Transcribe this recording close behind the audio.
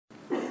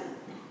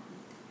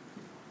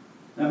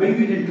Now, maybe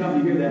you didn't come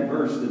to hear that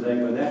verse today,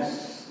 but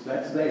that's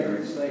there.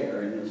 It's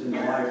there, and it's in the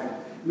Bible.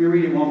 Let me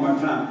read it one more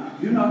time.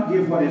 Do not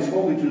give what is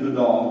holy to the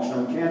dogs,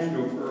 nor cast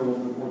your pearls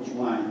before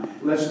swine,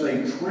 lest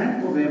they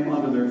trample them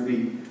under their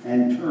feet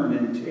and turn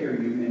and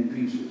tear you in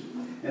pieces.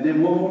 And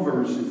then one more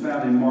verse is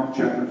found in Mark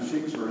chapter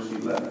 6, verse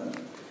 11.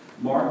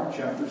 Mark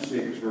chapter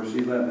 6, verse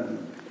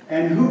 11.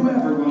 And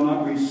whoever will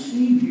not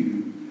receive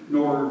you,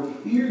 nor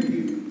hear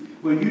you,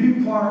 when you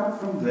depart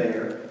from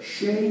there,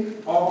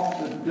 shake off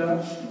the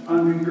dust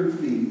under your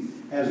feet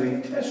as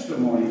a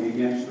testimony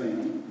against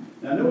them.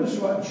 Now notice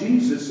what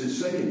Jesus is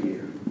saying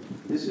here.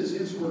 This is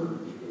his word.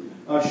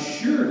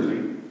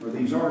 Assuredly, or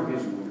these are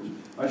his words,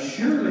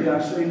 assuredly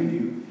I say to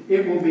you,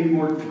 it will be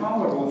more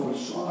tolerable for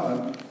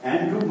Sodom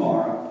and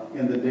Gomorrah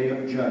in the day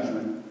of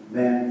judgment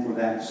than for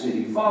that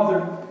city.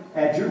 Father,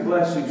 add your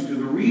blessings to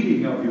the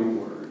reading of your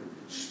word.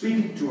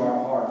 Speak it to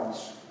our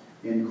hearts.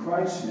 In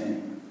Christ's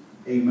name,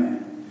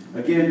 amen.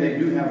 Again, they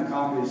do have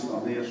copies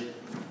of this.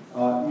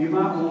 You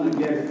might want to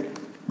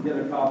get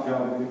a copy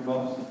of it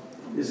because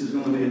this is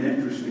going to be an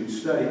interesting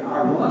study.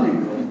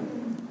 Ironically,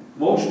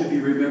 most of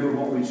you remember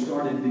what we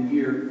started the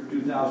year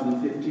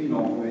 2015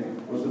 off with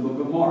was the book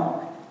of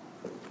Mark.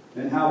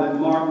 And how that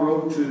Mark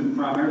wrote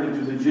primarily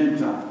to the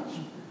Gentiles.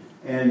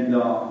 And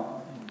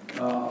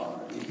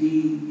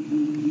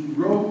he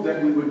wrote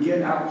that we would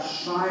get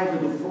outside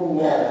of the four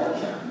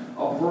walls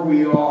of where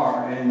we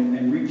are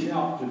and reach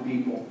out to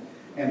people.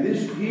 And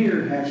this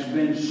year has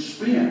been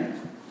spent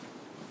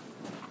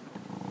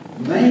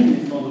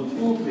mainly from the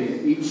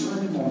pulpit each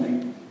Sunday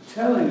morning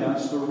telling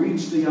us to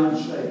reach the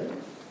unsaved,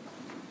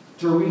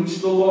 to reach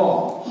the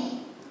lost,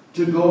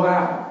 to go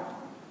out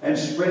and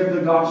spread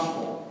the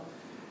gospel.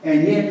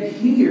 And yet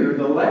here,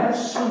 the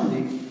last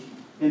Sunday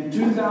in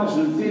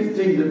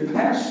 2015, the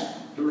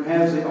pastor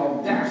has the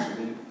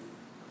audacity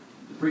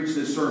to preach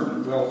this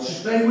sermon. Well,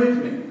 stay with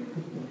me.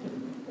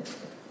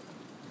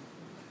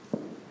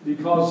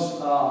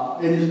 Because,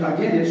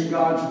 it's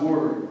God's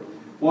Word.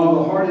 One of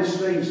the hardest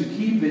things to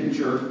keep in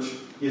church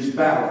is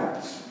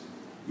balance.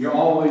 You're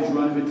always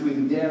running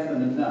between death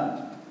and a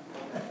nut.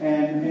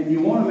 And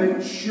you want to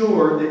make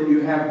sure that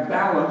you have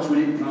balance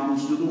when it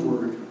comes to the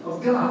Word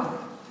of God.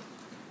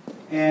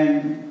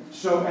 And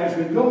so as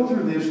we go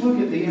through this, look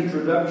at the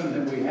introduction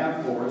that we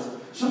have for us.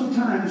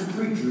 Sometimes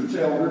preachers,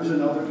 elders,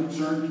 and other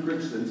concerned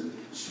Christians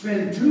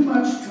spend too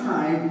much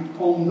time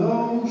on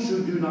those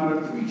who do not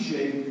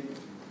appreciate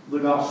the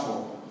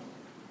gospel.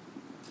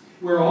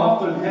 We're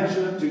often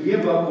hesitant to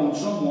give up on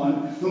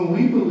someone whom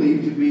we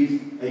believe to be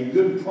a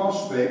good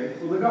prospect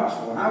for the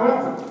gospel.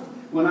 However,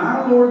 when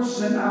our Lord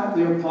sent out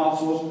the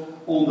apostles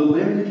on the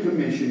limited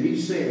commission, he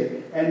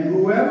said, and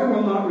whoever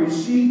will not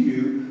receive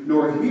you,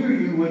 nor hear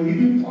you when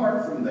you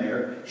depart from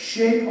there,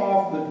 shake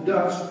off the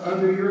dust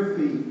under your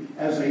feet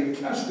as a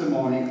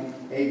testimony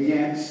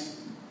against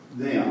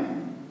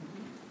them.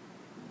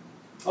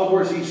 In other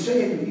words, he's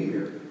saying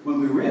here, when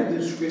we read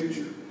this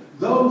scripture,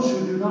 those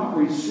who do not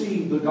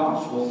receive the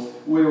gospel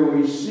will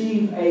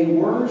receive a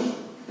worse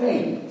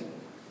fate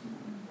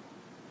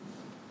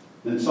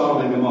than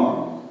Sodom and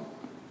Gomorrah.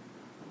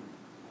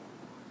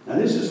 Now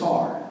this is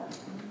hard.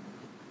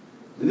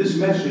 And this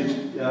message,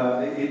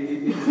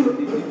 it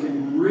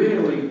can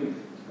really,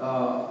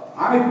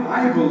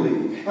 I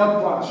believe,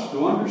 help us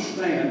to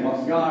understand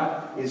what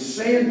God is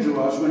saying to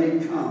us when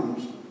it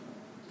comes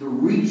to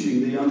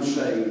reaching the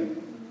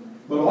unsaved.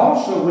 But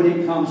also when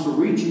it comes to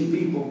reaching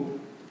people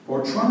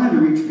or trying to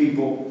reach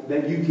people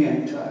that you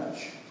can't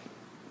touch.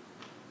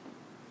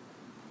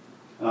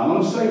 And I'm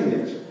going to say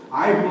this.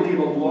 I believe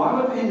a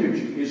lot of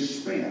energy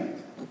is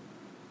spent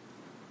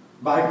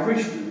by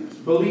Christians,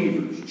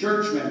 believers,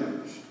 church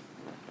members.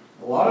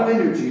 A lot of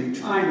energy and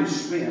time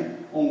is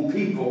spent on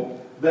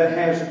people that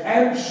has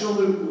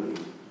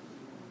absolutely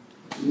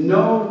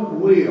no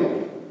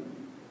will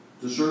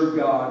to serve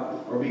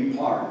God or be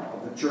part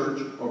of the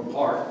church or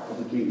part of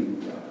the kingdom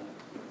of God.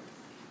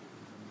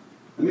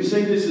 Let me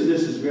say this, and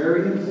this is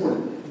very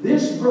important.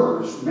 This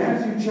verse,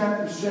 Matthew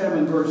chapter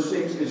 7, verse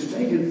 6, is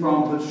taken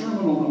from the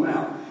Sermon on the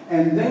Mount.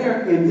 And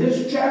there, in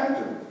this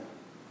chapter,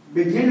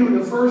 beginning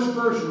with the first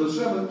verse of the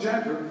 7th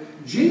chapter,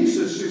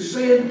 Jesus is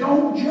saying,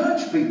 don't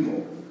judge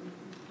people.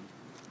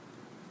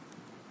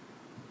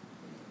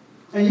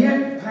 And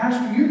yet,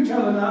 Pastor, you're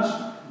telling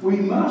us we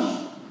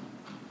must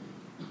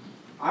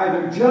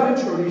either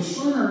judge or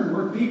discern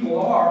where people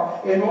are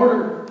in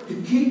order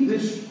to keep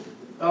this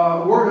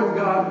Word of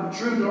God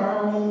true to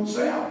our own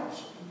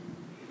selves.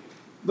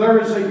 There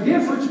is a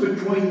difference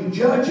between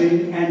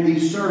judging and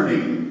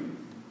discerning.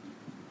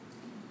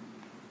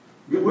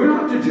 We're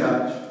not to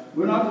judge.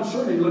 We're not to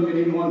certainly look at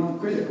anyone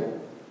critical.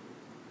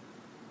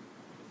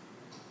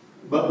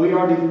 But we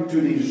are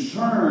to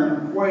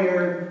discern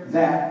where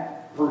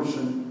that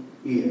person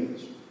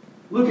is.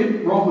 Look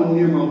at Roman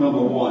numeral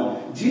number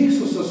 1.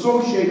 Jesus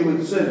associated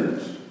with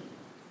sinners.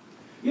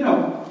 You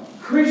know,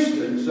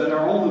 Christians that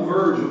are on the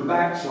verge of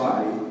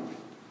backsliding,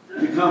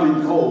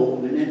 becoming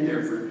cold and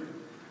indifferent,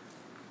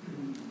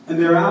 and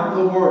they're out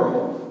in the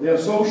world, they're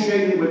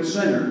associated with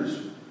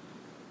sinners,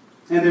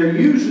 And they're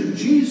using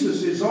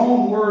Jesus'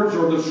 own words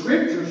or the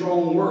Scripture's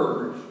own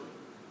words,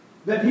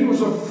 that he was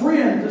a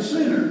friend to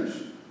sinners.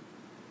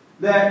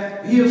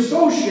 That he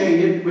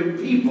associated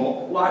with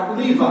people like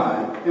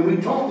Levi. And we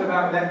talked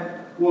about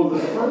that one of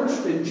the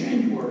first in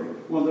January,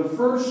 one of the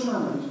first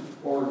sermons,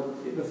 or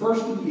the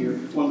first of the year,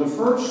 one of the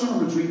first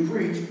sermons we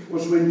preached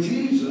was when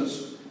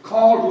Jesus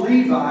called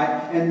Levi,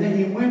 and then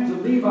he went to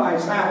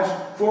Levi's house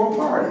for a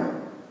party.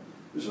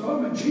 We said, oh,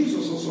 but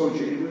Jesus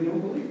associated with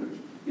unbelievers.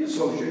 He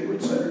associated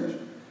with sinners,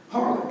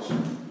 harlots,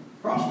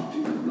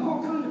 prostitutes, and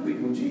all kinds of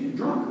people,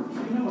 drunkards.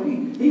 You know,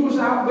 he was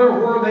out there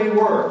where they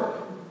were.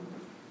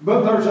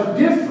 But there's a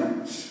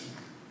difference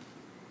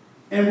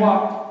in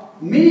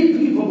what many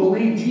people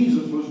believe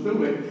Jesus was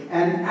doing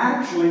and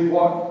actually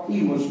what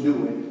he was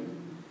doing.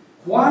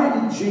 Why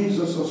did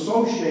Jesus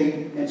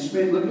associate and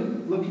spend,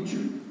 look at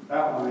your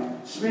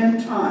outline,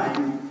 spend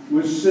time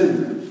with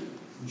sinners?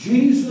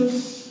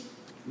 Jesus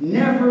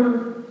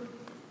never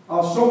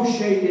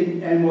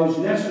associated and was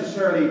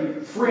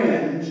necessarily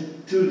friends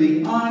to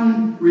the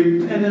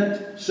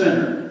unrepentant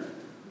sinner.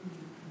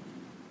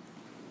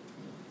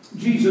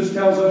 Jesus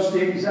tells us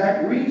the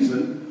exact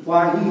reason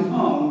why he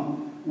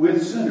hung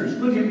with sinners.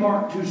 Look at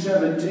Mark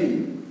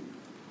 2:17.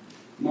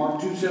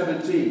 Mark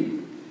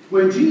 2:17.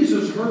 When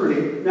Jesus heard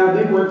it, now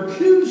they were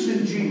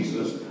accusing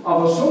Jesus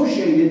of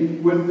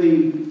associating with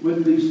the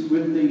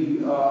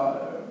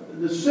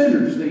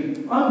sinners,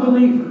 the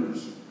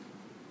unbelievers,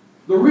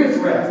 the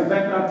riffraff. In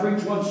fact, I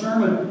preached one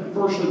sermon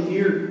first of the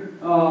year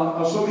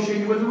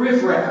associated with the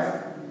riffraff.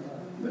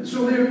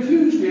 So they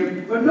accused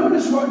him. But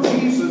notice what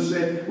Jesus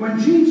said. When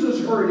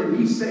Jesus heard it,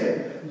 he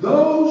said,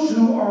 those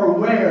who are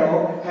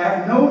well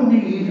have no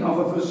need of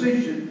a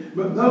physician,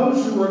 but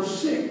those who are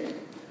sick.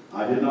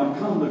 I did not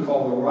come to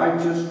call the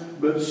righteous,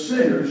 but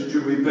sinners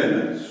to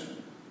repentance.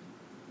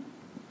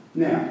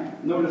 Now,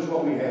 notice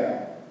what we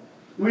have.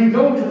 We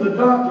go to the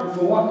doctor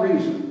for what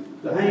reason?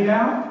 To hang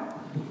out?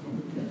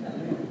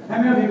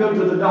 How many of you go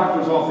to the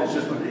doctor's office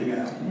just to hang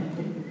out?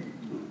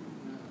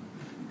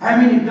 How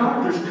many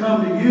doctors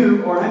come to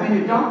you, or how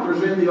many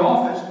doctors are in the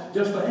office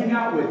just to hang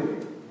out with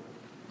you?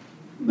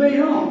 They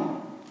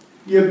don't.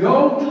 You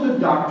go to the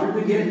doctor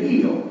to get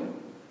healed.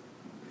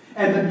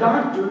 And the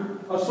doctor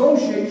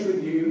associates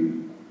with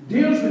you,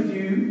 deals with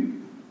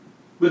you,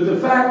 with the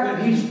fact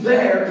that he's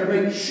there to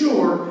make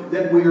sure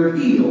that we're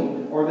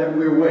healed or that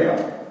we're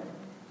well.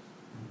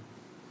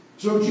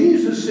 So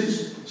Jesus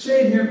is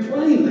saying here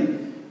plainly,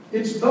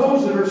 it's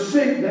those that are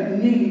sick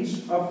that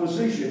needs a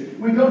physician.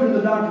 We go to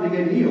the doctor to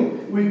get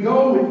healed. We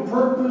go with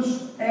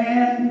purpose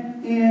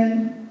and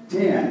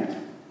intent.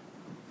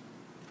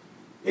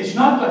 It's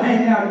not to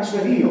hang out, it's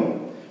to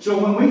heal. So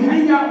when we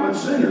hang out with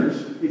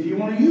sinners, if you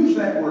want to use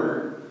that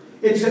word,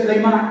 it's that they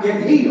might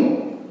get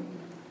healed.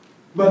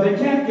 But they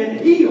can't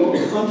get healed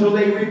until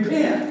they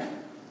repent.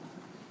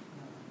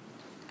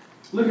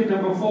 Look at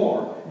number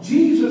 4.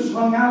 Jesus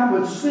hung out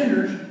with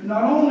sinners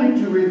not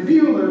only to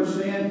reveal their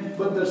sin,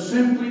 but to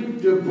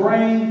simply to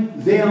bring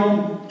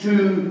them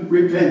to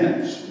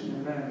repentance.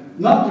 Amen.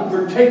 Not to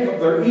partake of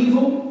their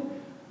evil,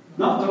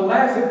 not to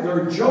laugh at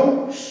their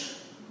jokes.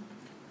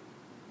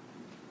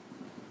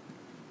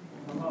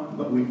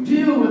 But we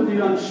deal with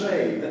the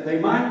unsaved, that they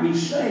might be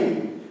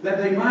saved, that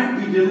they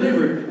might be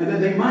delivered, and that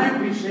they might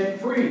be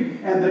set free.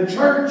 And the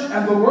church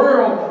and the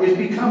world is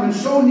becoming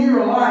so near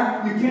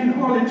alike, you can't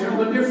hardly tell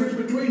the difference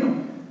between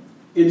them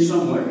in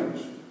some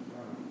ways.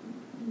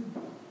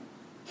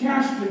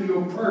 Casting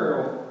your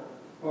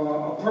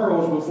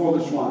pearls before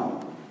the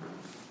swine.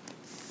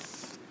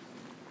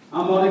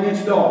 I'm not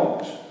against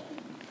dogs.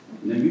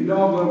 Now, you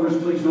dog lovers,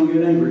 please don't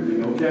get angry with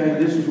me, okay?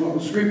 This is what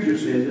the Scripture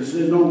says. It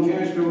says, don't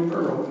cast your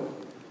pearls.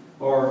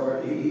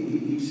 Or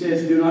he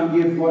says, do not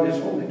give what is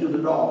holy to the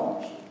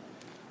dogs.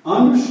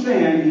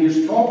 Understand, he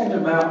is talking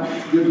about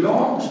the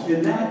dogs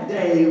in that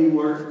day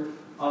were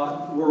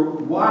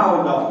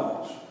wild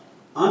dogs,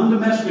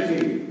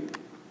 undomesticated.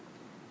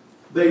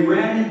 They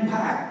ran in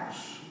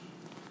packs,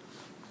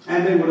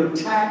 and they would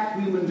attack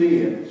human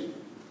beings.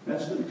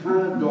 That's the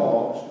kind of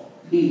dogs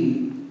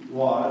he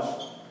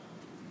was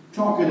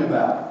talking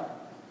about.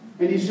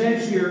 And he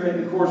says here,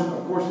 and of course,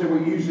 they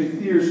were usually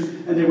fierce,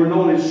 and they were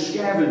known as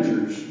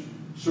scavengers,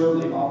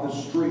 certainly off the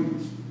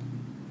streets.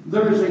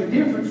 There is a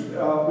difference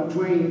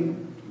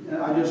between,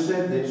 I just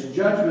said this,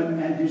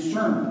 judgment and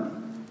discernment.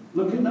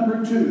 Look at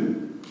number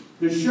 2.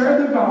 To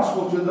share the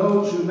gospel to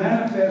those who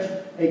manifest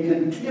a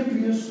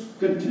contemptuous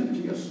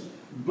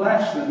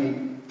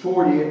blasphemy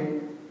toward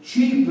it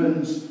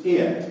cheapens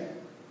it.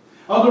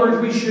 In other words,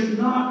 we should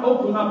not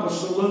open up a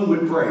saloon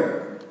with prayer.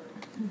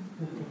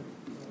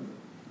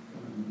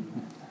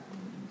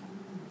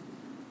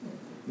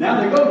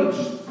 Now we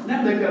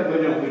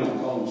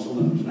don't call them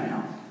saloons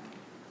now.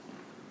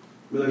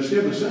 But they're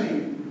still the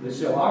same. They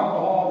sell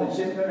alcohol, they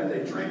sit there and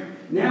they drink.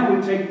 Now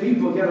we take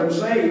people, get them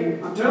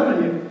saved. I'm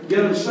telling you,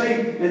 get them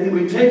saved, and then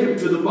we take them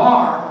to the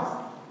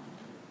bar.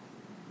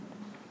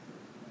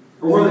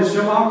 Or where they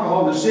sell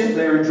alcohol to sit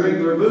there and drink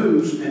their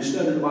booze and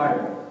study the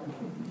Bible.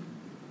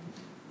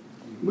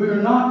 We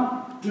are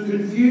not to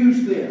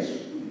confuse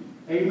this.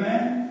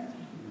 Amen?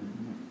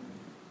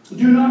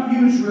 Do not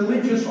use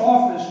religious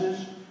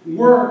offices,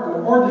 work,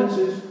 or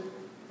ordinances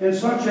in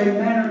such a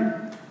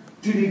manner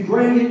to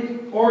degrade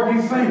it or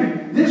defame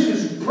it. This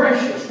is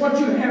precious. What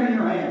you have in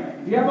your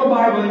hand. If you have a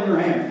Bible in your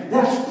hand,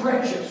 that's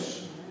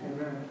precious.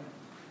 Amen.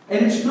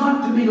 And it's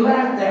not to be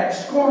laughed at,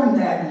 scorned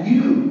at,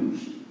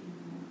 used.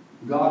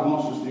 God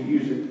wants us to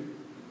use it,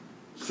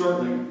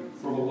 certainly,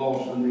 for the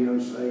lost and the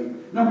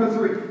unsaved. Number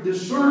 3,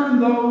 discern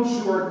those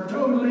who are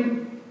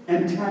totally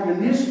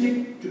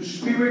antagonistic to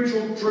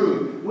spiritual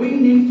truth. We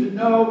need to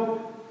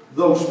know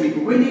those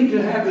people. We need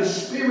to have the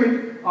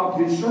spirit of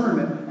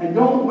discernment, and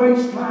don't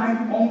waste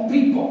time on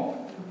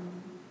people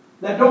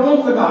that don't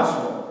want the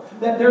gospel,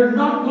 that they're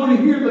not going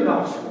to hear the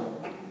gospel.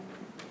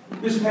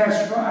 This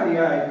past Friday,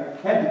 I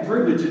had the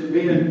privilege of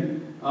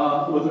being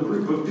with a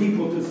group of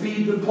people to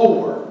feed the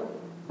poor.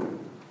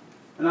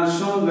 And I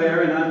sung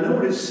there, and I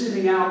noticed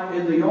sitting out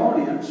in the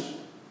audience,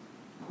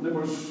 there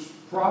was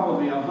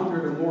probably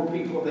 100 or more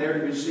people there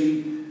to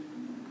receive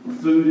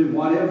food and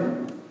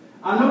whatever.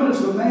 I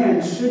noticed a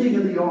man sitting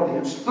in the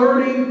audience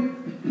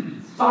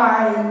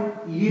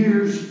 35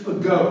 years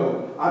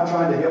ago. I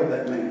tried to help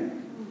that man.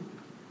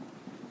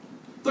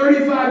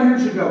 35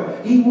 years ago,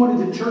 he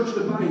wanted the church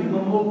to buy him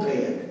a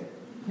moped.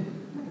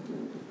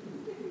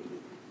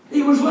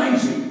 He was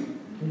lazy.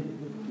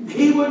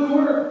 He wouldn't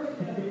work.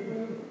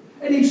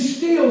 And he's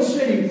still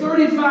sitting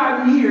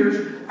 35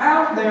 years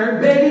out there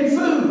begging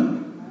food.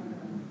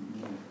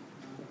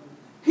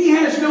 He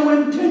has no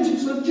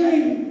intentions of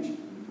change.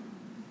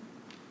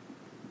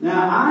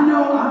 Now, I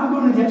know I'm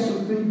going to get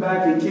some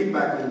feedback and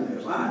kickback on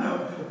this. I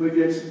know we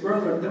get,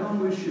 Brother Don,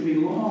 we should be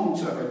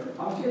long-suffering.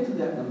 I'll get to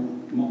that in a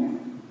moment.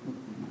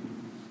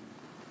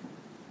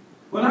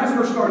 When I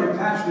first started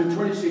pastoring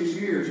 26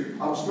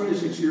 years, I was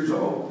 26 years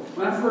old.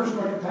 When I first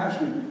started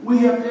pastoring, we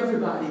helped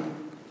everybody.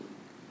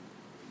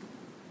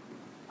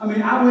 I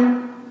mean, I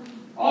went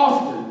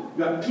often,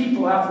 got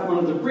people out from one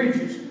of the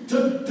bridges,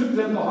 took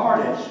them to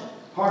Hardest.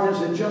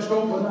 Hardest had just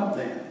opened up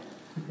then.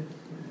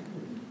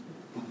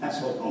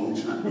 That's a long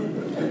time.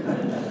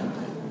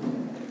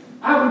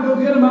 I would go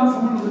get them out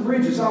from one of the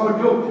bridges. I would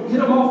go get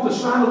them off the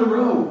side of the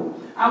road.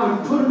 I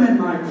would put them in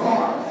my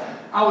car.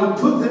 I would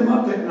put them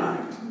up at night.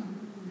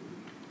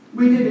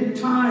 We did it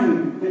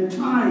time and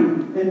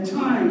time and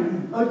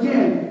time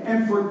again.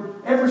 And for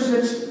ever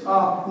since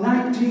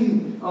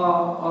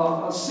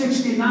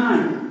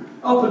 1969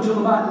 up until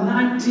about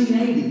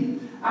 1980,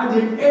 I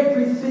did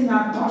everything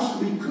I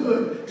possibly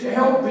could to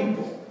help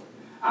people.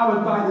 I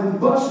would buy them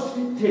bus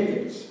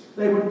tickets.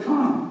 They would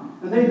come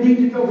and they need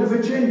to go to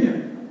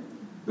Virginia.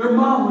 Their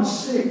mom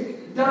was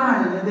sick,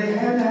 dying, and they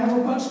had to have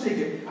a bus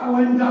ticket. I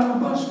went and got them a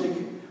bus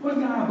ticket. One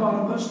guy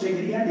bought a bus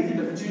ticket. He had to get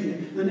to Virginia.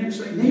 The next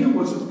thing, Neil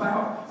was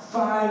about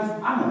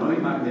 5, I don't know, he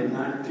might have been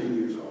 9 or 10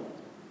 years old.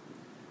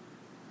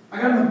 I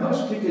got him a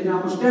bus ticket, and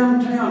I was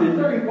downtown, and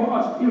there he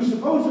was. He was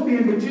supposed to be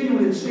in Virginia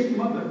with his sick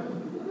mother.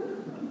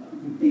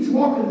 He's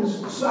walking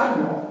this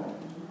sidewalk.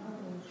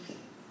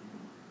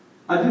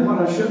 I did what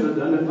I shouldn't have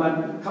done. If my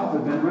cop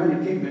had been around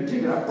and gave me a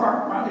ticket, I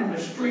parked right in the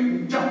street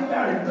and jumped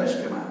out and blessed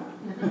him out.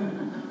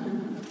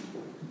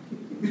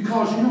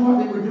 Because you know what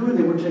they were doing?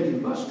 They were taking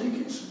bus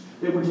tickets.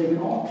 They were taking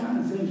all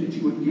kinds of things that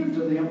you would give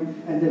to them,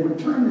 and they would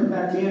turn them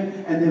back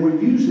in, and they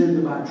would use them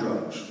to buy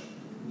drugs.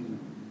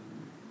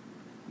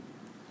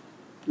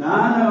 Now,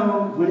 I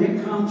know when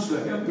it comes to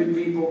helping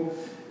people,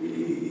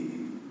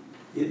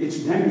 it's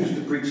dangerous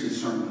to preach this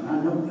sermon. I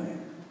know that.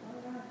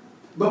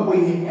 But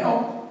we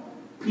help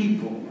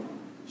people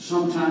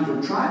sometimes,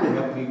 or try to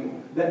help people,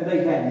 that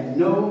they had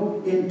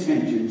no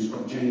intentions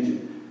of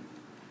changing.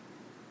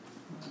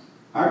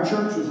 Our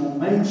church was on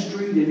Main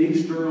Street in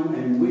East Durham,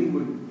 and we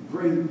would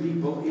bring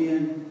people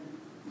in,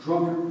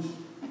 drunkards,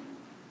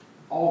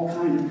 all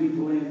kinds of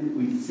people in.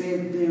 We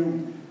fed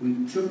them,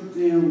 we took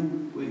them.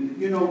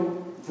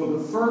 For the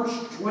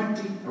first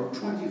 20 or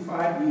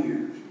 25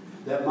 years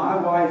that my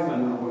wife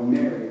and I were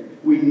married,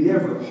 we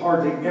never,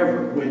 hardly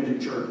ever went to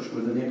church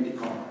with an empty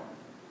car.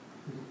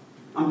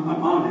 I'm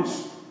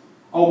honest.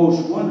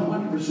 Almost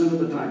 100% of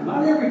the time.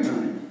 Not every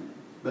time,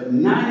 but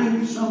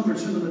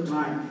 90-some% of the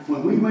time,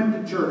 when we went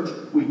to church,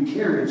 we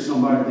carried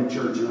somebody to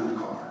church in our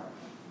car.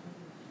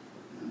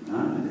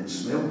 And it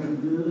smelled too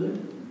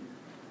good.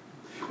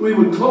 We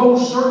would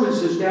close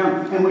services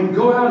down, and we'd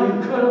go out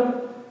and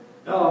cut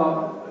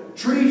up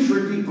trees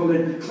for people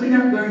and clean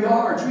up their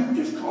yards. We'd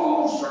just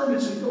call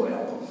service and go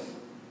help them.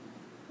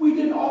 We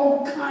did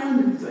all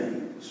kinds of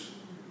things.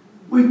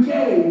 We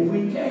gave.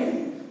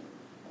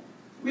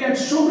 We had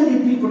so many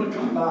people to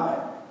come by,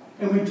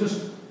 and we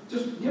just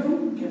give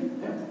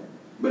them.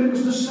 But it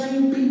was the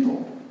same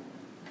people.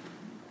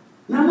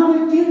 Now, I'm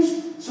not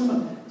against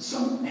some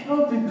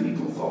helping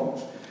people,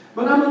 folks.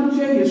 But I'm going to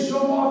tell you,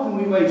 so often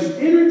we waste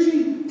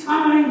energy,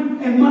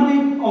 time, and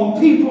money on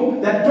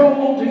people that don't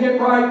want to get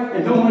right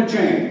and don't want to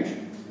change.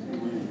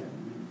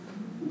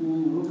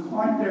 Look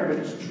right there, but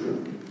it's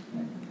true.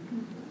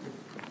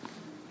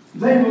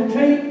 They will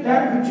take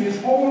that which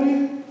is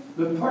holy,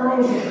 the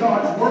pearls of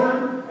God's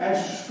word,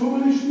 as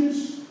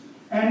foolishness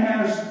and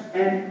as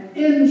an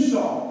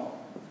insult.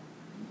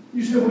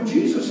 You say, well,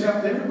 Jesus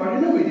helped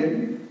everybody. No, he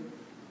didn't.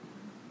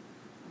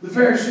 The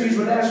Pharisees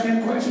would ask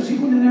him questions. He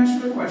wouldn't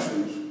answer their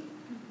questions.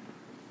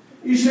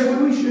 You said,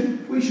 well,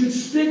 we should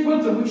stick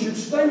with them. We should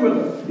stay with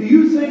them. Do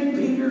you think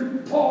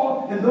Peter,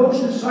 Paul, and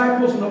those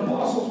disciples and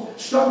apostles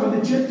stuck with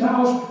the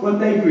Gentiles when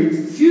they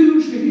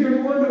refused to hear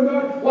the word of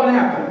God? What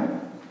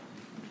happened?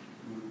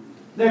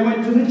 They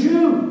went to the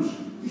Jews.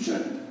 You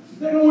said,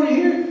 they don't want to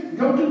hear it.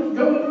 Go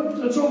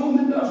to someone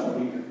that does want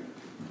to hear it.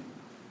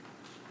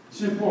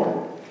 It's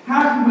important.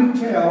 How can we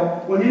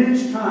tell when it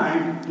is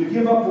time to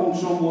give up on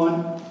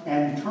someone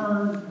and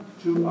turn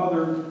to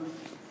other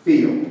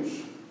fields?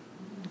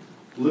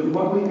 Look at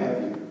what we have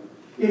here.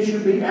 It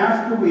should be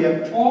after we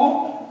have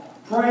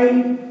taught, prayed,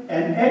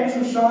 and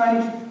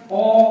exercised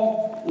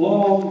all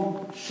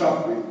long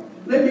suffering.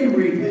 Let me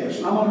read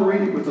this. I'm going to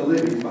read it with the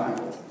Living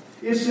Bible.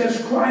 It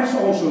says, Christ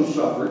also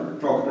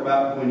suffered, talking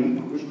about when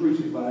he was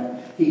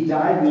crucified. He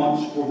died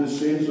once for the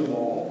sins of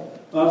all,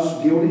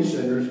 us guilty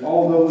sinners,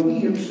 although he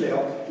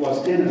himself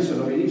was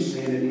innocent of any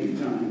sin at any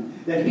time,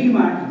 that he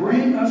might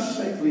bring us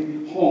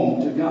safely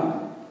home to God.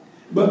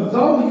 But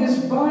though his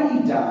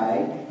body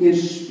died,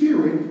 his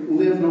spirit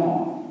lived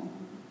on.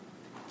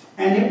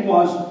 And it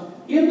was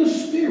in the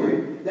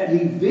spirit that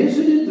he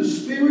visited the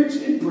spirits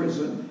in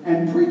prison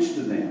and preached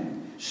to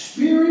them.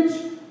 Spirits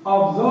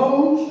of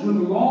those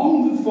who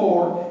long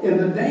before, in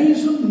the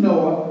days of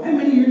Noah. How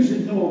many years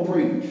did Noah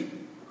preach?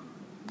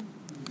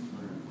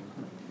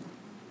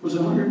 Was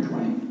it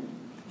 120?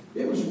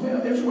 It was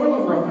well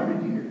over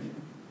 100 years.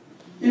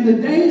 In the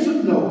days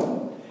of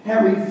Noah,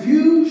 have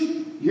refused.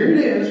 Here it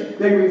is.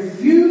 They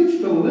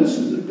refused to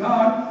listen to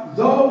God,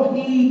 though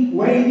he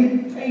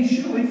waited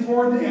patiently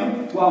for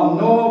them while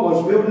Noah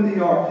was building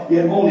the ark.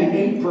 Yet only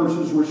 8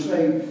 persons were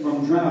saved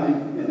from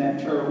drowning in that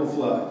terrible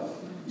flood.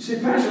 You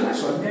say, Pastor,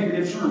 that's a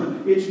negative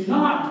sermon. It's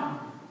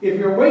not. If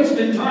you're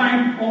wasting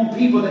time on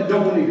people that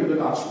don't want to hear the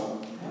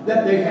gospel,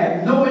 that they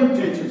have no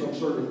intentions of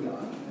serving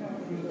God.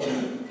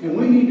 And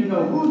we need to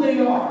know who they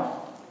are.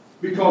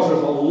 Because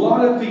there's a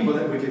lot of people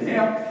that we can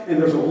help,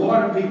 and there's a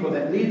lot of people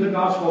that need the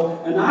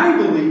gospel. And I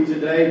believe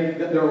today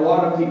that there are a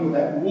lot of people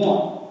that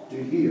want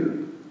to hear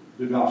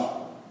the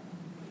gospel.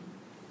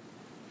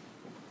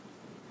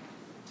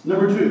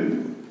 Number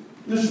 2,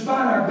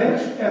 despite our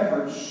best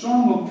efforts,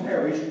 some will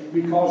perish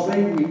because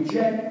they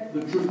reject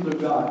the truth of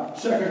God.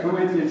 2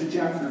 Corinthians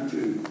chapter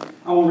 2.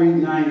 I will read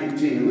 9 and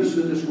 10.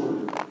 Listen to this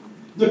word.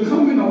 The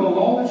coming of the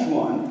lawless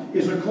one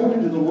is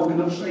according to the working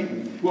of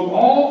Satan, with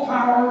all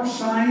power,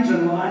 signs,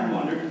 and lying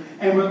wonder,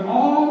 and with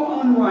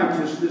all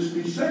unrighteousness,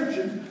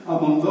 deception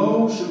among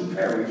those who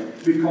perish,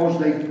 because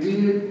they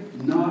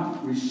did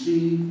not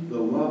receive the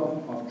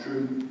love of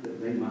truth that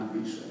they might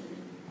be saved.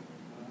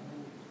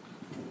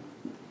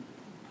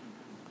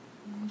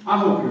 I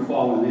hope you're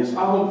following this.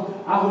 I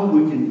hope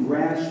we can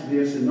grasp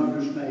this and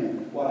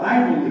understand what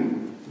I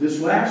believe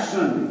this last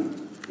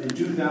Sunday in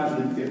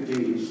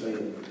 2015 is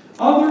saying.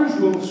 Others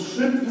will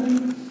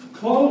simply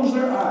close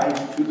their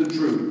eyes to the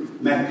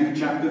truth. Matthew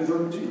chapter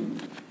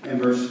 13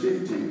 and verse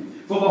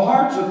 15. For the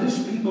hearts of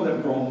this people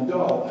have grown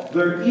dull.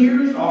 Their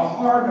ears are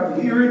hard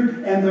of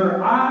hearing, and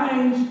their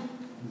eyes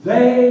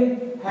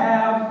they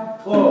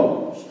have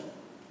closed.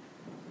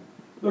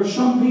 There's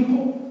some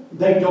people,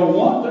 they don't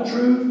want the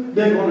truth.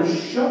 They're going to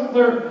shut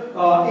their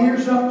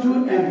ears up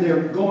to it, and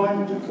they're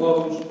going to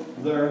close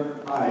their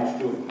eyes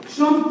to it.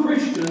 Some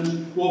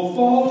Christians will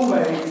fall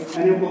away,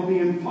 and it will be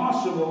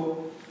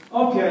impossible.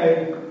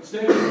 Okay,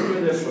 stay with me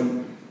with this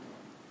one.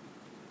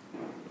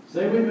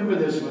 Stay with me with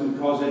this one,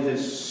 because it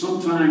is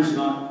sometimes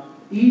not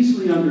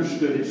easily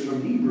understood. It's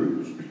from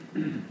Hebrews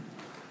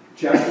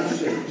chapter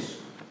 6.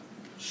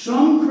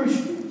 Some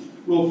Christians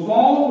will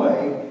fall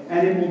away,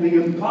 and it will be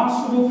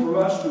impossible for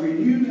us to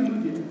renew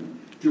them again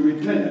to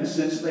repentance,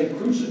 since they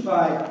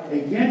crucified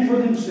again for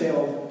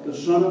themselves the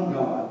Son of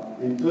God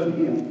and put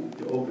him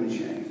to open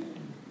shame.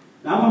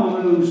 Now I'm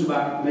going to lose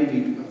about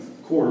maybe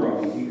a quarter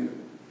of them here.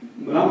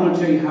 But I'm going to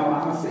tell you how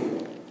I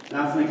feel. And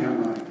I think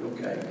I'm right,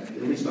 okay?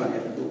 At least I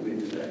have a little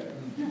bit today.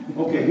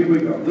 Okay, here we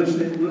go.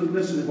 Listen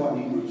to what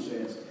Hebrews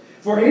says.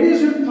 For it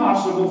is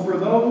impossible for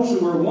those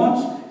who were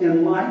once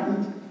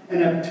enlightened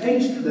and have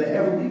tasted the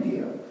heavenly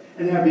gift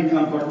and have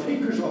become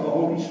partakers of the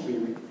Holy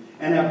Spirit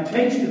and have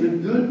tasted the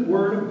good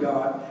word of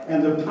God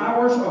and the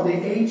powers of the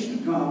age to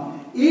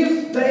come,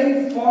 if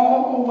they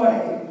fall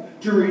away,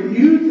 to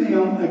renew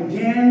them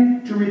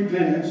again to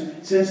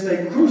repentance, since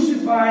they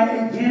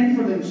crucified again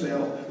for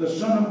themselves the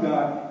Son of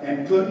God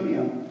and put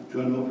him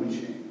to an open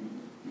shame.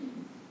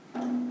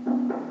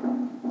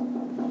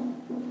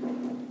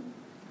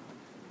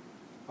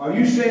 Are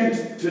you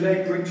saying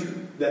today, preacher,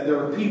 that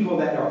there are people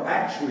that are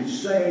actually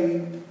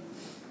saved,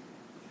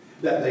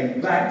 that they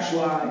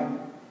backslide,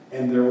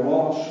 and they're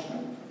lost,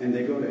 and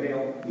they go to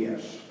hell?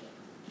 Yes.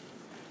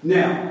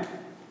 Now,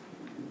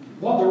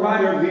 what the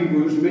writer of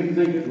Hebrews, many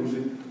think it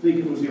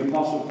was the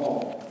Apostle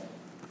Paul.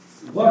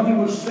 What he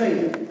was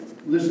saying,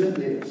 listen to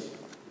this.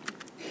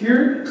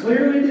 Here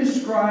clearly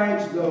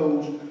describes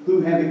those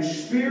who have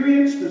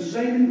experienced the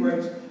saving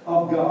grace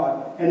of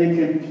God and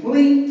a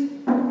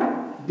complete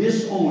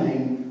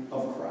disowning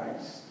of Christ.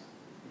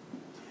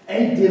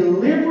 a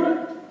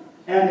deliberate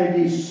and a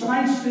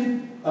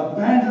decisive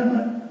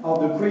abandonment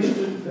of the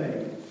Christian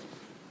faith.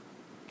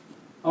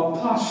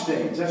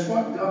 Apostates. That's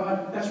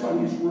what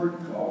His Word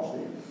calls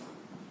them.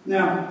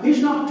 Now,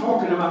 He's not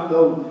talking about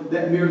those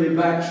that merely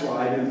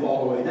backslide and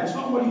fall away. That's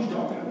not what He's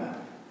talking about.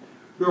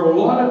 There are a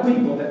lot of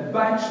people that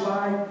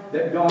backslide,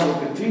 that God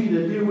will continue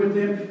to deal with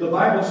them. The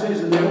Bible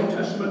says in the Old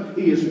Testament,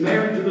 He is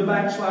married to the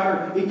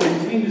backslider. He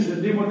continues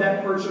to deal with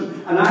that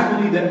person. And I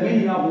believe that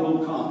many of them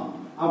will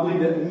come. I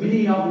believe that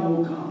many of them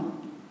will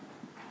come.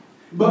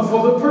 But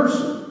for the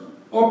person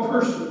or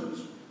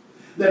persons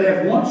that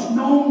have once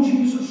known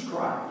Jesus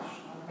Christ,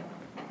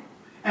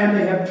 and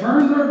they have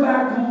turned their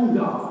back on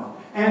God,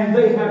 and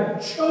they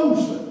have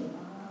chosen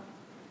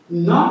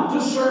not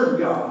to serve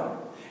God,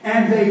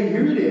 and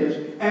here it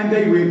is, and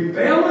they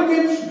rebel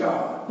against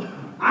God.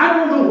 I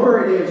don't know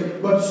where it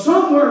is, but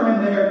somewhere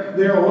in there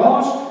they're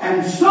lost,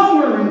 and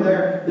somewhere in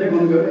there they're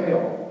going to go to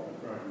hell.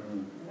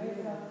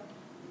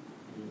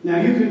 Now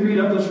you can read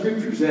other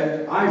scriptures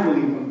that I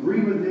believe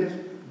agree with this.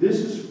 This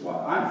is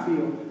what I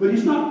feel. But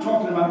He's not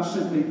talking about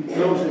simply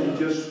those that have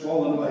just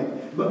fallen away.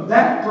 But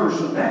that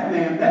person, that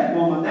man, that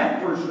woman,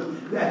 that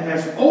person that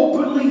has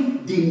openly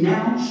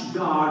denounced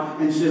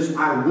God and says,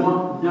 I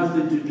want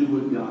nothing to do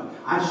with God.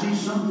 I see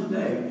some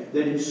today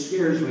that it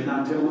scares me. And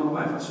I tell my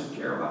wife, I said,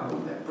 Carol, I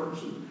hope that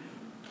person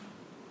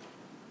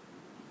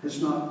has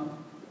not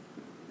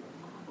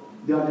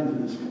got into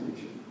this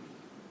condition.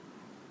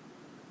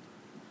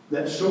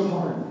 That's so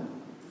hardened,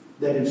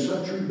 that in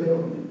such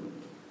rebellion,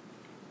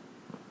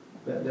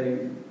 that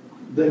they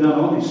not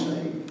only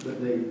saved,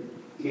 but they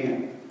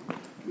can't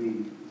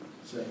be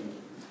saved.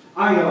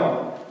 I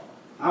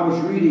was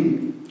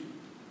reading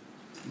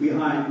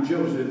behind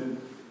Joseph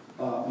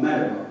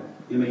Mattera,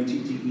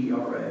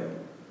 Mattera,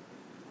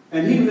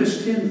 and he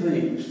lists 10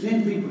 things,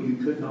 10 people you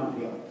could not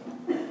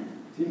help, 10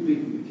 people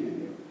you can't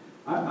help.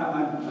 I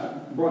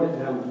brought it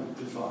down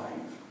to 5.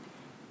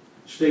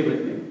 Stay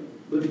with me.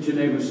 Look at your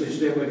neighbor and say,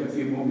 stay awake a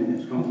few more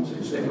minutes. Come on,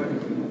 say, stay awake a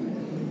few more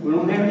minutes. We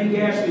don't have any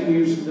gas to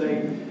use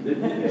today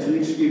as an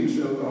excuse,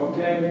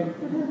 okay?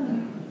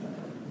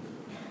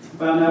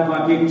 Found out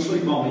why people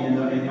sleep on me in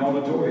the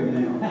auditorium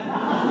now.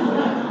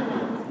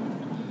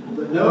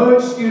 But no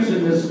excuse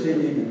in this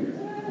in here.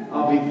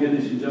 I'll be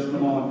finished in just a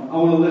moment. I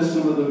want to list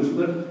some of those.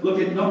 Look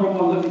at number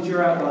 1, look at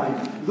your outline.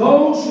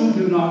 Those who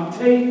do not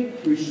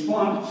take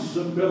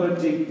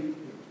responsibility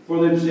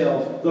for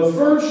themselves. The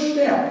first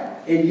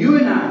step in you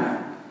and I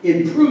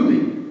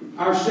improving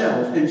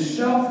ourselves and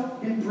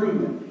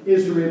self-improvement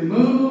is to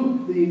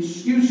remove the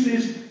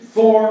excuses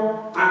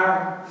for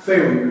our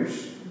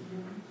failures.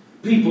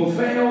 People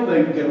fail,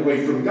 they get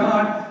away from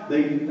God,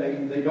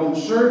 they don't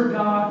serve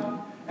God,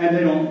 and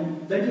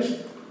they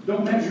just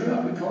don't measure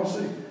up because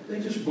they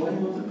just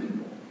blame other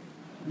people.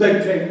 They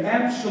take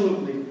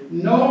absolutely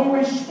no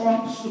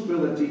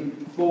responsibility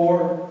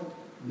for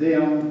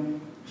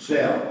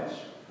themselves.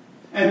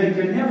 And they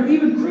can never,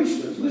 even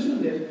Christians,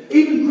 listen to this,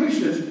 even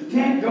Christians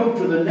can't go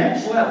to the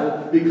next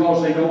level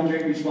because they don't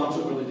take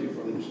responsibility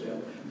for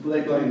themselves.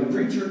 They blame the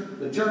preacher,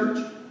 the church,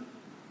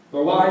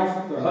 their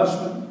wife, their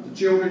husband, the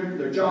children,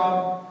 their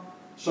job,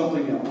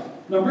 something else.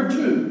 Number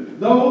 2,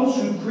 those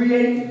who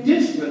create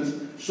distance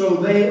so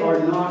they are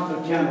not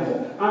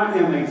accountable. I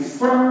am a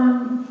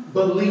firm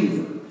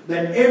believer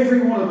that every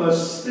one of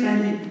us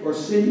standing or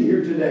sitting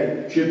here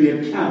today should be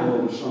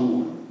accountable to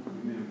someone.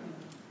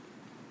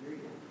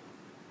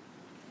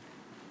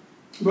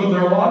 But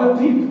there are a lot of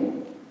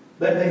people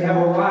that they have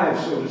arrived,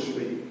 so to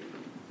speak,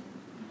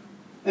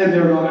 and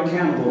they're not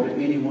accountable to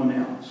anyone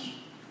else.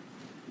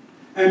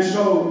 And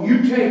so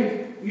you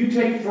take,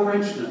 for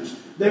instance,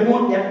 they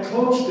won't get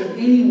close to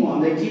anyone.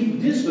 They keep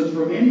distance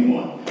from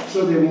anyone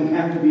so they won't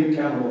have to be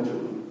accountable to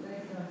them.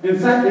 In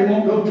fact, they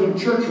won't go to a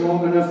church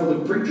long enough for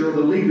the preacher or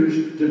the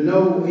leaders to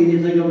know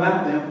anything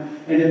about them.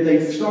 And if they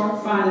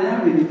start finding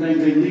out anything,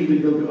 they leave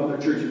and go to other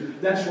churches.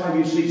 That's why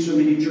you see so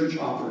many church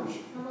hoppers.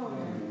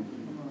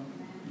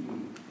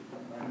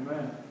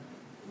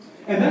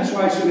 And that's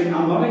why so many,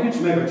 I'm not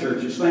against mega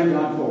churches, thank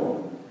God for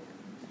them.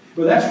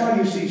 But that's why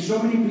you see so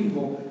many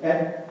people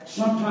at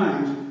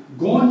sometimes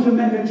going to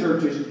mega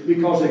churches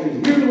because they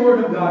can hear the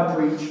Word of God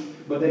preached,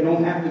 but they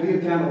don't have to be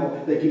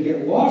accountable. They can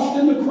get lost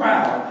in the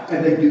crowd,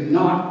 and they do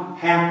not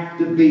have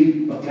to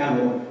be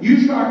accountable.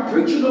 You start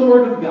preaching the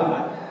Word of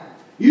God,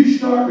 you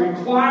start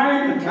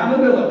requiring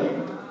accountability,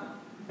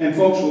 and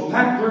folks will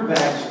pack their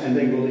bags and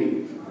they will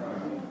leave.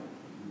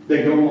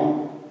 They don't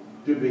want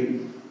to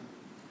be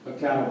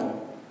accountable.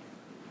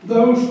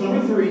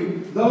 Number 3,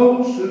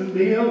 those who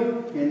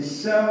live in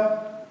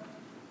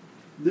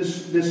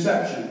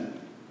self-deception.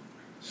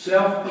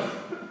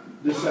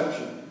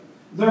 Self-deception.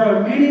 There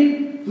are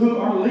many who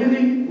are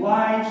living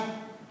lives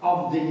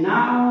of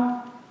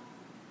denial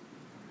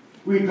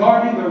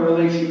regarding their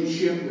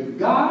relationship with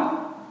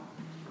God,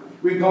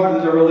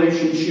 regarding their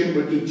relationship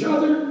with each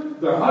other,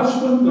 their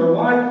husband, their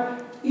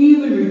wife,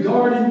 even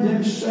regarding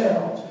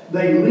themselves.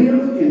 They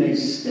live in a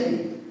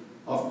state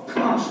of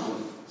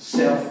constant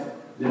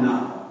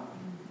self-denial.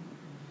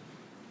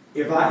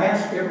 If I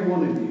ask every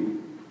one of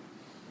you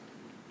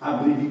I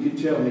believe you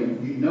could tell me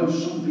you know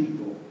some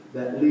people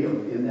that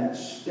live in that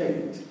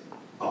state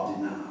of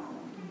denial.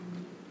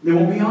 They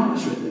won't be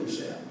honest with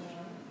themselves.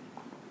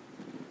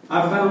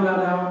 I found that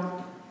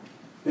out,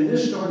 and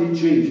this started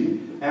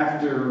changing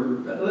after,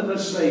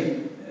 let's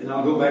say, and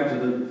I'll go back to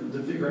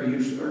the figure I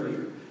used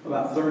earlier,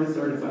 about 30,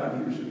 35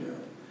 years ago.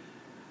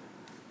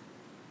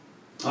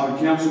 I would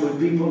counsel with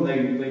people,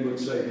 and they would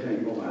say, hey,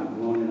 well,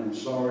 I'm wrong and I'm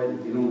sorry.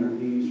 They get on their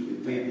knees,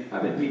 repent.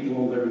 I've had people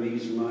on their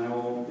knees in my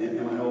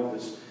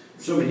office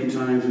so many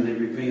times, and they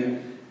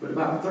repent. But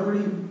about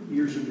 30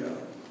 years ago,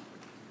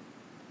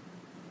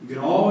 you can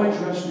always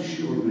rest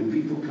assured when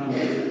people come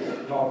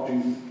to talk to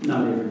you,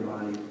 not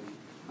everybody,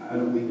 I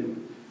don't mean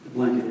to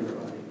blanket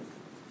everybody,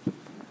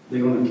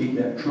 they're going to keep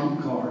that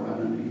trump card right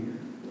under here.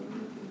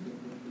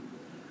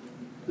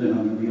 Then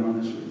I'm going to be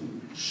honest with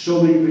you.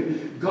 So many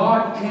people.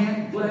 God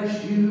can't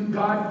bless you.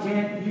 God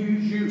can't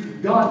use you.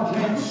 God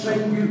can't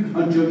save you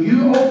until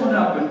you open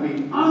up and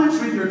be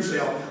honest with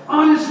yourself,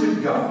 honest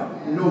with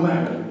God, no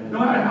matter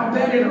how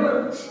bad it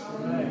hurts.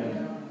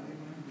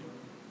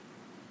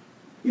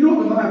 You know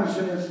what the Bible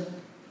says?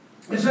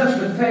 It says,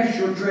 confess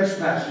your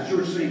trespasses,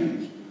 your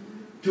sins,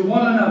 to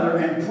one another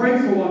and pray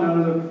for one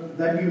another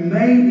that you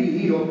may be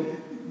healed.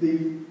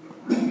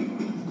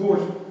 Of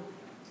course,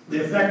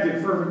 the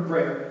effective, fervent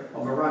prayer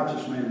of a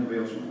righteous man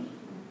avails much.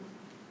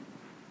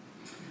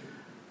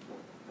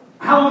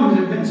 How long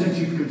has it been since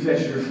you've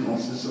confessed your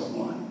faults to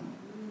someone?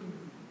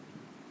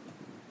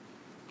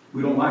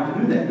 We don't like to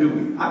do that, do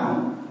we? I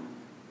don't.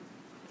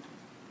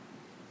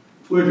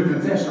 We're to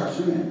confess our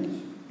sins.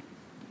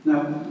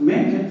 Now,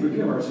 man can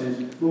forgive our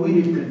sins, but we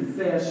need to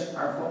confess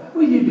our faults.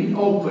 We need to be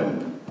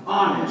open,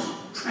 honest,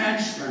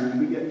 transparent when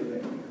we get to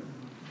that.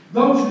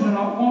 Those who do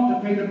not want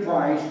to pay the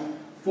price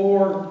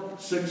for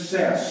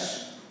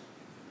success.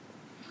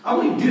 I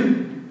believe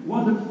Duke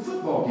won the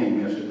football game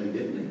yesterday,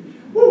 didn't they?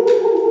 Woo,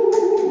 woo, woo, woo,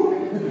 woo.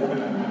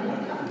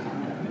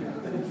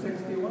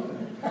 61.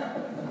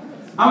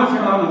 I'm a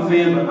Carolina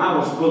fan, but I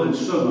was pulling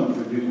so much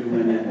for Duke to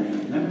win that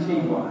game. Let me tell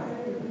you why.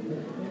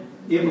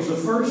 It was the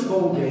first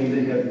bowl game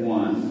they had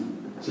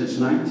won since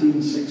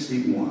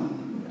 1961.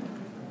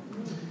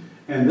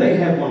 And they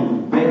had one of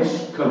the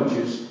best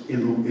coaches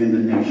in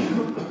the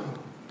nation.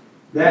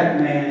 That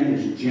man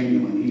is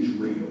genuine. He's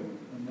real.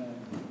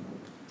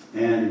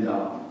 And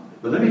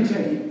but let me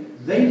tell you,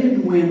 they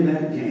didn't win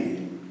that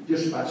game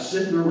just by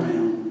sitting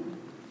around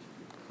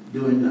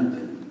doing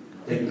nothing.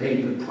 They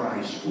paid the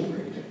price for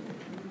it.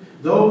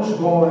 Those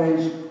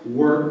boys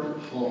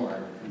worked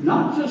hard.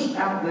 Not just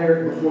out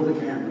there before the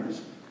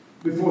cameras.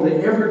 Before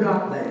they ever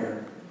got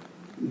there,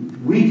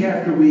 week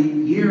after week,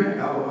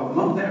 a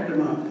month after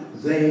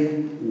month,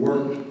 they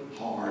worked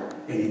hard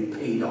and it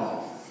paid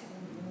off.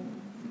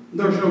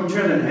 There's no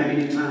telling how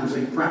many times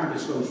they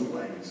practiced those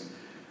plays.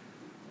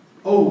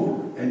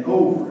 Over and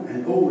over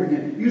and over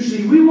again. You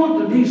see, we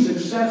want to be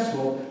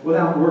successful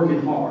without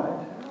working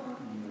hard.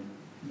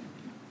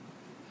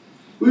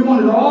 We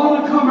want it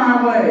all to come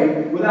our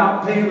way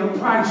without paying the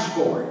price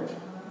for it.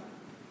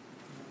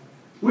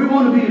 We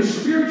want to be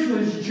as spiritual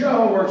as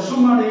Joe or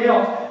somebody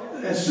else,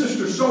 as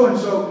Sister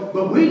so-and-so,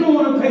 but we don't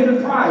want to pay the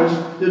price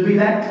to be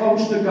that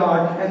close to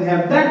God and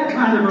have that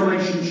kind of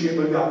relationship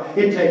with God.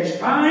 It takes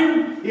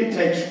time, it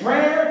takes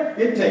prayer,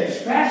 it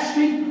takes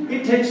fasting,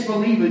 it takes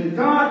believing in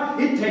God,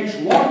 it takes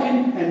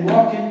walking and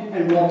walking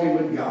and walking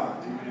with God.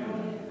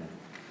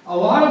 A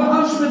lot of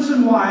husbands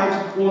and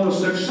wives want a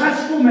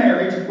successful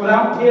marriage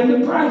without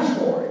paying the price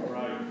for it.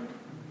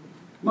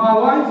 My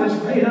wife has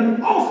paid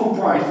an awful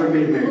price for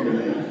being married to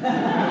me.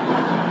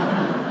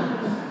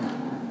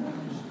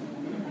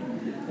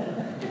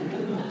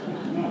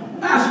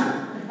 Ask her.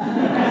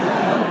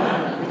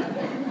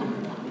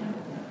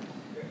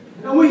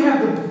 And we have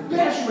the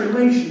best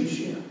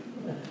relationship.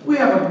 We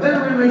have a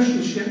better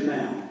relationship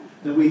now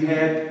than we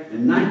had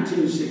in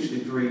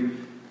 1963,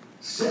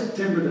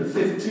 September the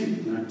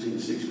 15th,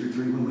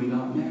 1963, when we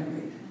got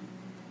married.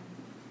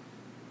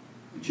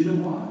 But you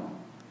know what?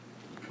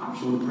 I'm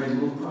sort of praise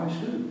the Lord Christ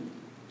too.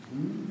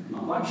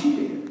 Not like she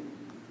did.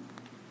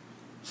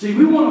 See,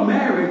 we want a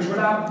marriage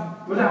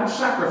without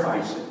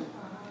sacrificing.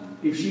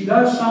 If she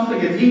does something,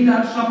 if he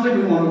does something,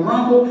 we want to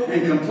grumble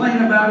and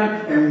complain about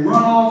it and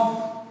run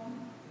off.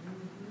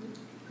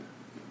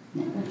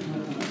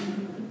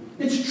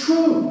 It's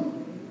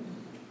true.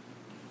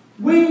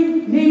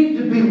 We need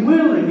to be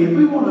willing. If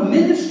we want a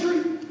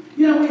ministry,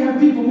 we have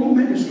people who want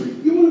ministry.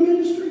 You want a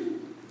ministry?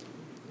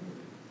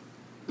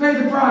 Pay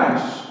the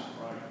price.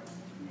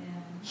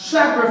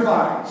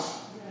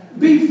 Sacrifice.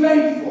 Be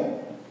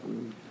faithful.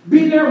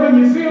 Be there when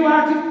you feel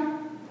like it,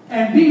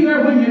 and be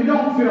there when you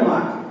don't feel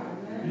like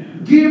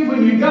it. Give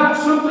when you got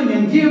something,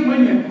 and give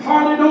when you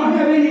hardly don't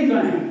have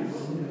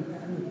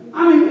anything.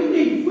 I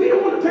mean, we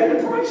don't want to pay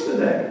the price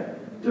today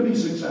to be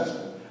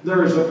successful.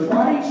 There is a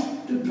price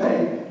to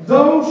pay.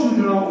 Those who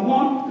do not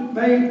want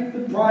to pay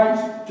the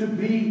price to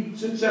be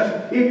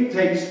successful. It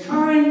takes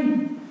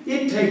time.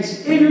 It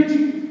takes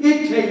energy.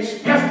 It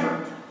takes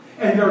effort.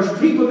 And there's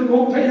people that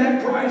won't pay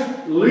that price,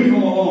 leave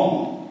them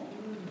alone.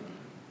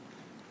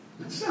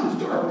 That sounds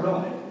terrible,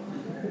 don't it?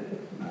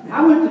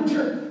 I went to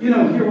church. Here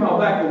a while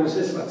back, there was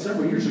this, about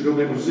several years ago,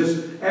 there was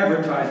this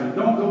advertisement,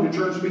 don't go to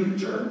church, be the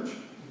church.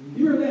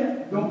 You hear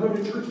that? Don't go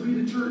to church,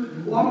 be the church.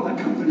 A lot of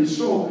the companies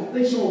sold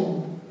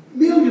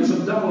millions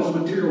of dollars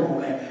of material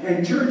on that.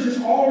 And churches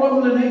all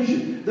over the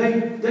nation,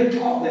 they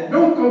taught that.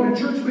 Don't go to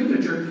church, be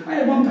the church. I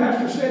had one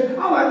pastor said,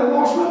 I might have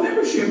lost my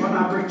membership when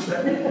I preached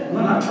that,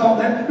 when I taught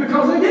that,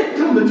 because they didn't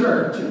come to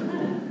church.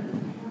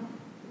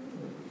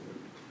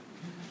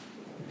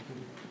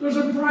 There's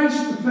a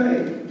price to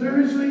pay.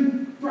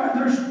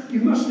 You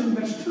must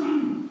invest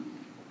time.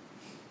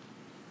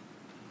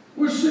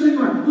 We're sitting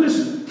around.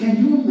 Listen,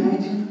 can you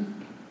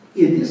imagine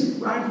in this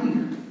right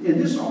here, in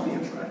this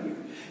audience right here,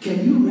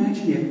 can you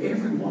imagine if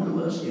every one of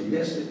us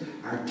invested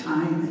our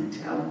time and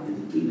talent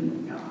in the kingdom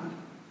of God?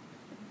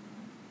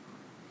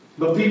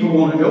 But people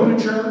want to go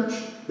to church.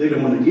 They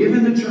don't want to give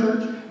in the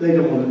church. They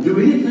don't want to do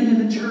anything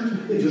in the church.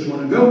 They just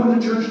want to go when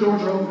the church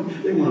doors are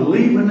open. They want to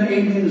leave when the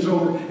amen is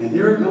over. And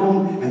they're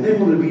gone. And they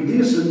want to be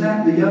this and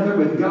that and the other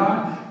with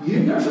God.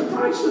 There's a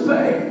price to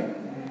pay.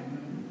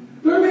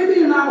 There may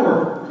be an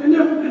hour.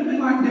 And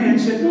like Dan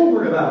said, don't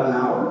worry about an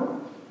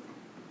hour.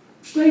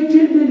 Stay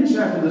 10 minutes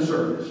after the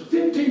service.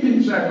 15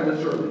 minutes after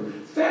the service.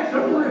 Fast.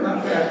 Don't worry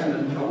about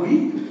fasting a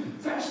week.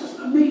 Fast is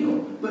a meal.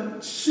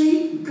 But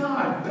seek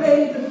God.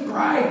 Pay the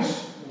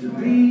price to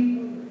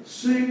be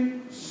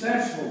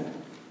successful.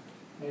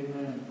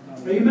 Amen.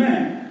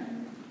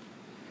 Amen.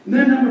 And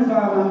then number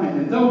 5, amen.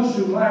 And those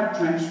who lack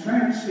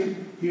transparency,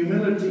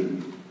 humility,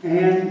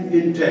 and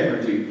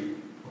integrity.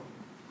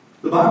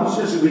 The Bible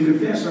says that we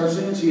confess our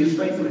sins, He is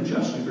faithful and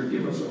just to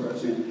forgive us of our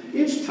sins.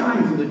 It's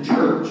time for the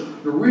church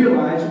to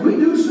realize we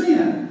do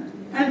sin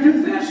and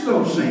confess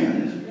those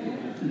sins.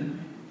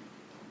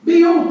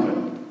 Be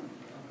open.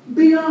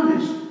 Be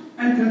honest.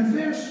 And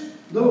confess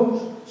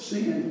those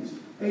sins.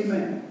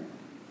 Amen.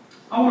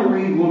 I want to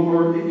read one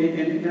word,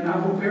 and I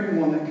hope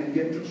everyone that can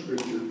get to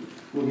Scripture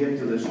will get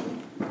to this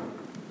one.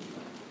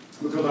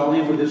 Because I'll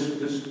end with this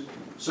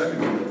 2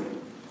 Timothy.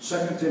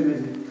 2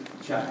 Timothy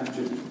chapter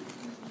 2.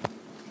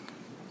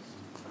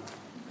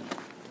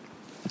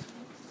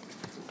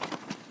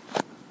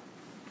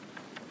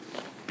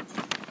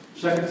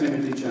 Second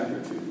Timothy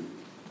chapter 2.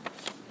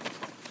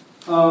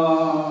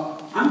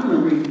 I'm going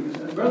to read.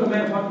 Brother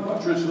Man,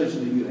 what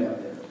translation do you have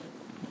there?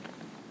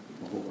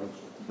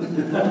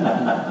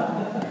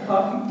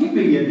 Give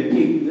me the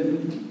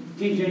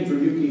King James or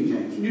New King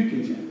James. New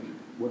King James.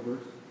 What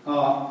verse?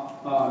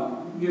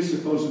 You're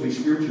supposed to be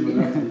spiritual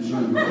enough to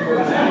discern.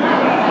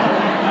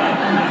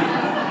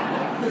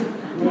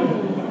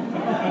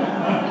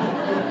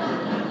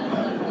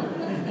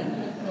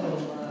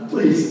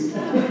 Please,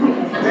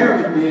 bear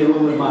with me a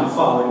little in my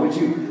folly, would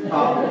you?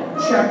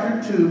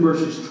 Chapter 2,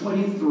 verses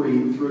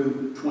 23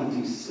 through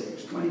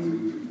 26. 23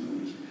 through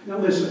 26. Now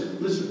listen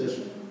to this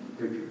one,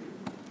 preacher.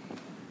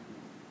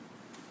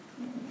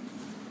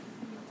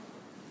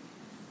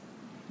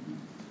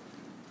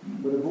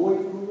 But avoid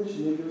foolish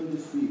and ignorant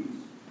disputes,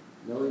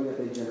 knowing that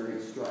they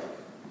generate strife.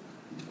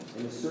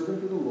 And a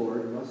servant of the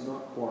Lord must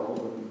not quarrel,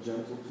 but be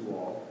gentle to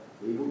all,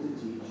 able to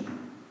teach,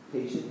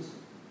 patient,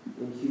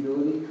 in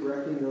humility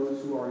correcting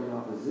those who are in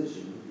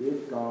opposition,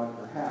 if God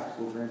perhaps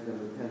will grant them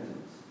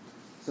repentance,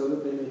 so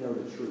that they may know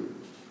the truth,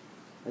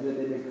 and that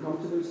they may come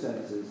to their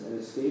senses and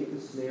escape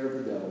the snare of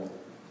the devil,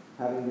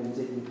 having been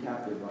taken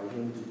captive by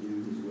him to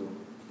do his will.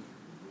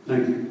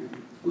 Thank you.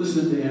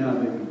 Listen to the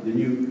NIV, the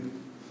New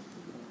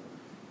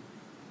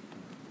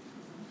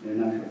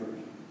International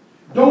Version.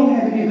 Don't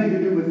have anything to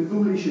do with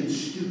foolish and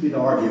stupid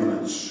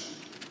arguments.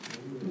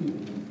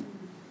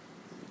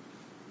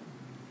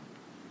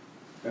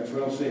 That's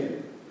well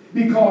said.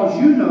 Because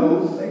you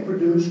know they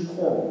produce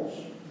quarrels.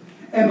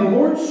 And the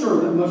Lord's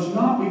servant must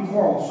not be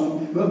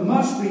quarrelsome, but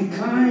must be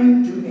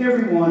kind to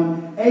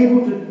everyone,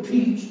 able to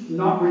teach,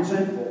 not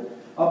resentful.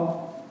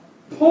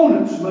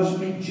 Opponents must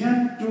be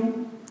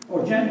gentle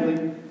or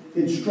gently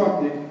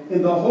instructed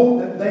in the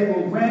hope that they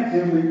will grant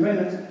them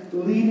repentance,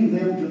 leading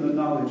them to the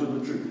knowledge of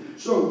the truth.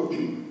 So,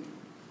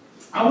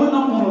 I would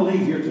not want to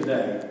leave here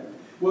today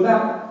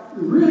without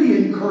really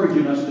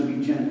encouraging us to be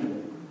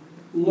gentle,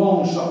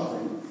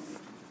 long-suffering,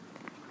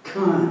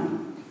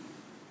 kind,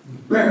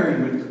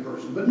 bearing with the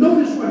person. But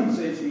notice what he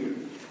says here.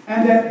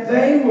 And that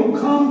they will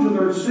come to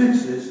their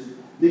senses.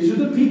 These are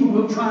the people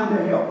we're trying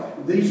to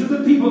help. These are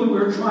the people that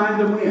we're trying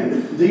to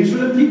win. These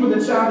are the people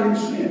that's out in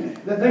sin.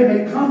 That they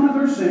may come to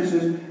their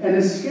senses and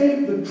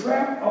escape the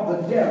trap of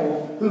the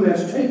devil who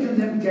has taken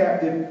them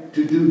captive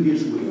to do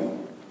his will.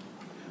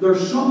 There are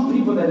some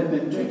people that have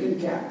been taken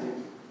captive.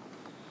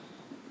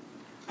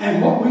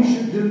 And what we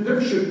should do,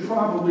 there should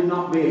probably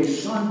not be a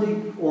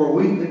Sunday or a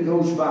week that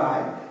goes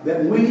by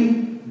that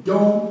we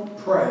don't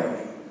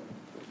pray.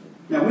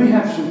 Now, we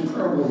have some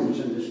prayer warriors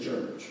in this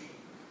church.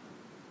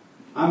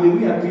 I mean,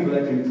 we have people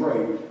that can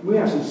pray. We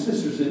have some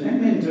sisters,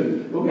 and men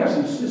too, but we have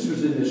some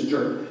sisters in this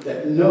church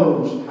that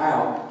knows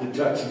how to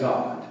touch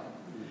God.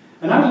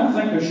 And I don't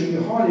think there should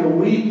be hardly a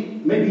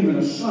week, maybe even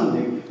a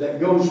Sunday, that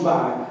goes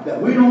by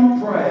that we don't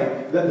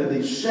pray that the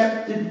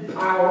deceptive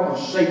power of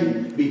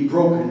Satan be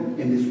broken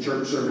in this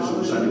church service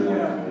on Sunday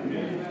morning.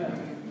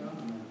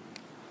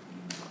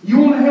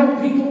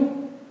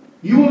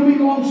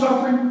 long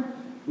suffering.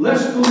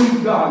 Let's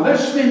believe God.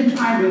 Let's spend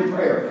time in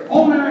prayer.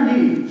 On our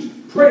knees.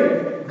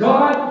 Pray.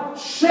 God,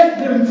 set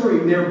them free.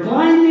 They're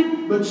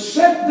blinded, but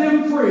set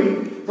them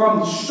free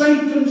from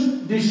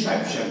Satan's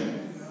deception.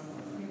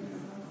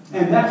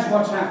 And that's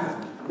what's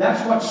happened.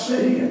 That's what's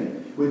sitting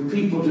in with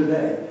people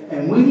today.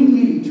 And we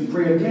need to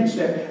pray against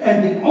that.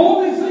 And the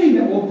only thing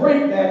that will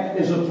break that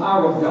is the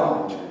power of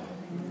God.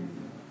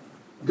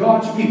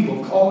 God's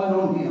people calling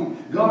on Him.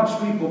 God's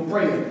people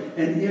praying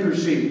and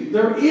interceding.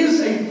 There is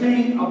a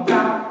thing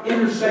about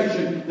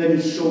intercession that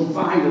is so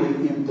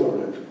vitally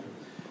important.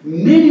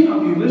 Many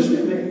of you, listen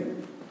to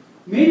me,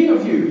 many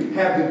of you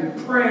have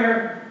the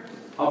prayer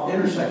of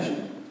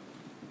intercession.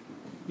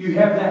 You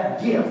have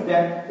that gift,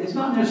 that it's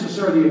not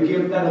necessarily a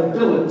gift, that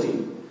ability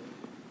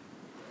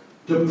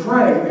to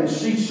pray and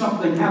see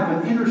something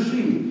happen,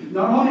 interceding,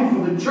 not only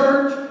for the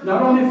church,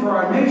 not only for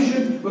our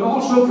nation, but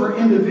also for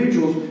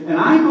individuals. And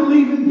I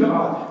believe in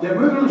God that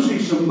we're going to see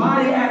some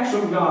mighty acts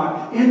of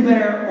God in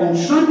there on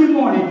Sunday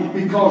morning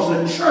because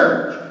the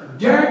church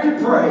dared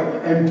to pray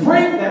and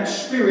break that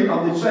spirit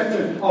of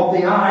deception of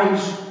the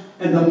eyes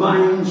and the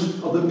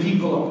minds of the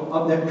people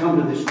that come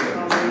to this church.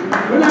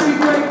 Wouldn't that be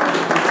great?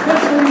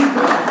 Let's believe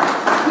God.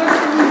 Let's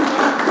believe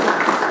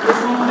God. It's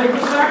going to take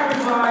a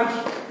sacrifice.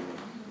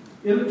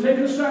 It'll take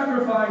a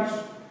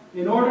sacrifice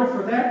in order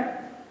for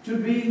that to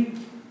be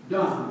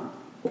done.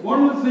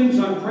 One of the things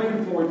I'm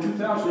praying for in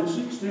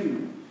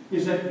 2016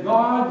 is that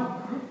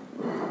God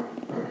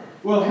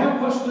will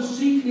help us to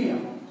seek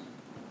Him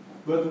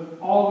with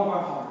all of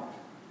our heart.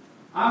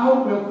 I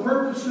hope we'll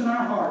purpose in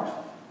our hearts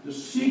to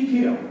seek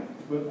Him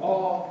with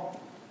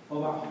all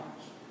of our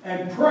hearts.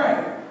 And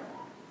pray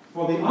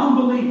for the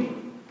unbeliever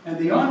and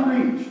the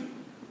unreached,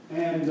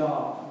 and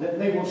that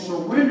they will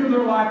surrender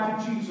their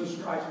life to Jesus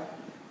Christ.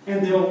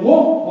 And they'll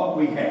want what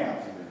we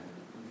have,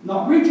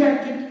 not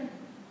reject it.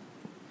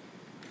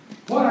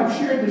 What I've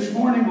shared this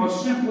morning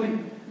was simply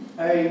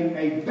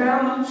a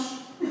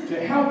balance to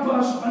help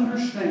us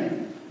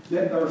understand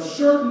that there are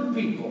certain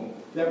people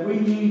that we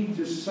need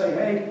to say,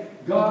 hey,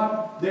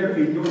 God, they're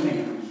in your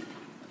hands.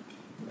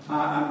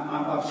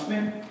 I've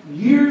spent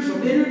years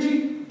of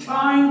energy,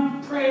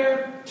 time,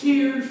 prayer,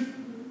 tears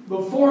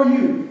before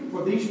you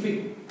for these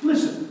people.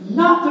 Listen,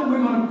 not that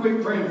we're going to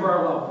quit praying for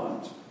our loved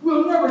ones.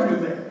 We'll never do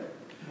that.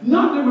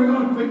 Not that we're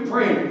going to quit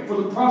praying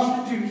for the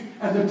prostitutes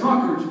and the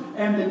drunkards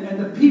and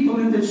the people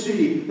in this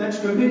city that's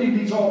committed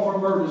these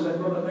awful murders that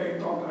Brother Larry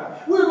talked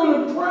about. We're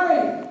going to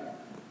pray.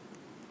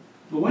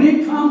 But when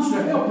it comes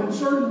to helping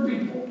certain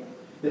people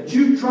that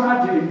you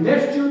try to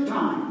invest your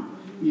time,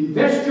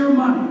 invest your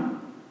money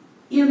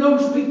in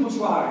those people's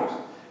lives,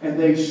 and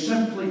they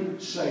simply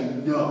say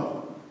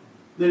no,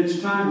 then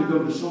it's time to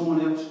go to someone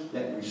else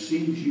that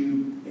receives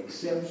you,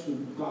 accepts the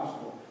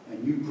gospel,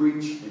 and you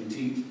preach and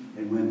teach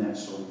and win that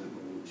soul to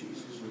the Lord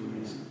Jesus.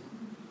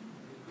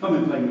 Come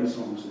and play me a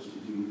song, Sister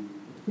Jean.